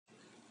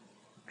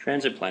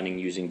Transit planning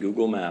using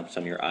Google Maps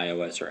on your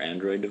iOS or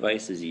Android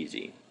device is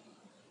easy.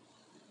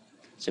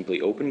 Simply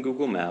open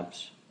Google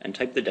Maps and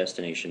type the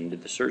destination into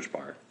the search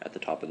bar at the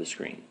top of the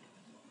screen.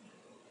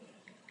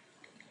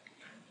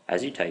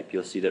 As you type,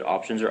 you'll see that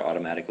options are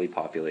automatically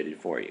populated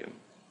for you.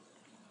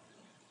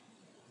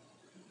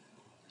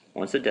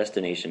 Once the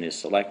destination is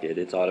selected,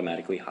 it's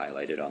automatically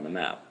highlighted on the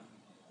map.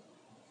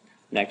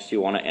 Next,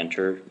 you'll want to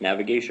enter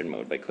navigation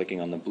mode by clicking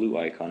on the blue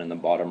icon in the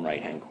bottom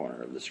right-hand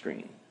corner of the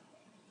screen.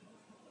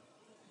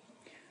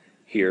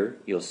 Here,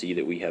 you'll see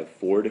that we have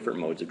 4 different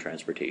modes of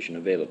transportation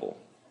available: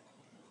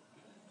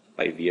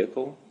 by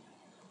vehicle,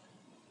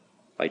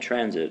 by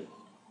transit,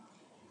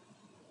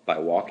 by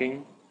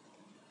walking,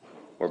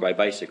 or by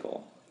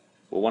bicycle.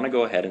 We'll want to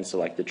go ahead and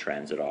select the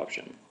transit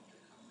option.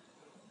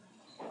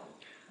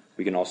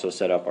 We can also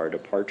set up our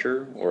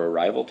departure or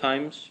arrival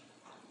times,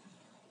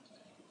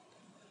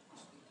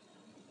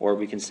 or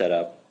we can set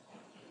up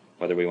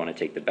whether we want to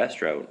take the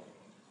best route,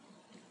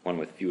 one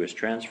with fewest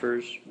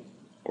transfers,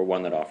 or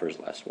one that offers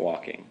less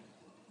walking.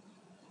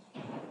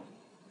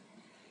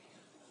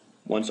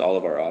 Once all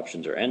of our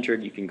options are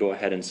entered, you can go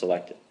ahead and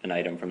select an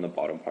item from the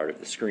bottom part of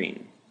the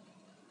screen.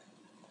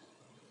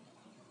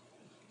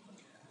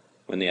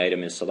 When the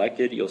item is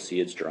selected, you'll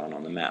see it's drawn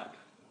on the map.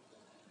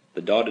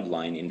 The dotted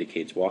line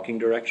indicates walking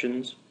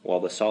directions, while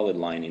the solid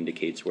line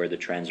indicates where the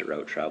transit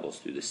route travels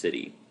through the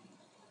city.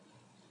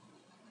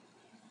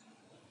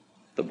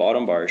 The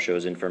bottom bar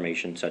shows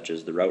information such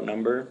as the route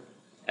number,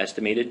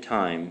 estimated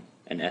time,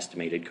 and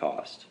estimated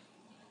cost.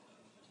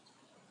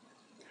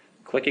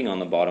 Clicking on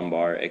the bottom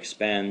bar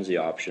expands the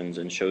options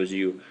and shows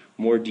you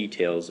more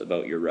details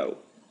about your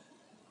route.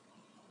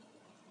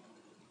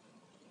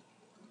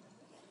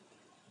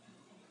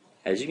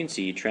 As you can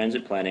see,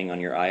 transit planning on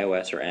your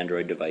iOS or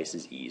Android device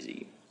is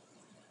easy.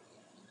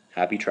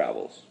 Happy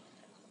travels!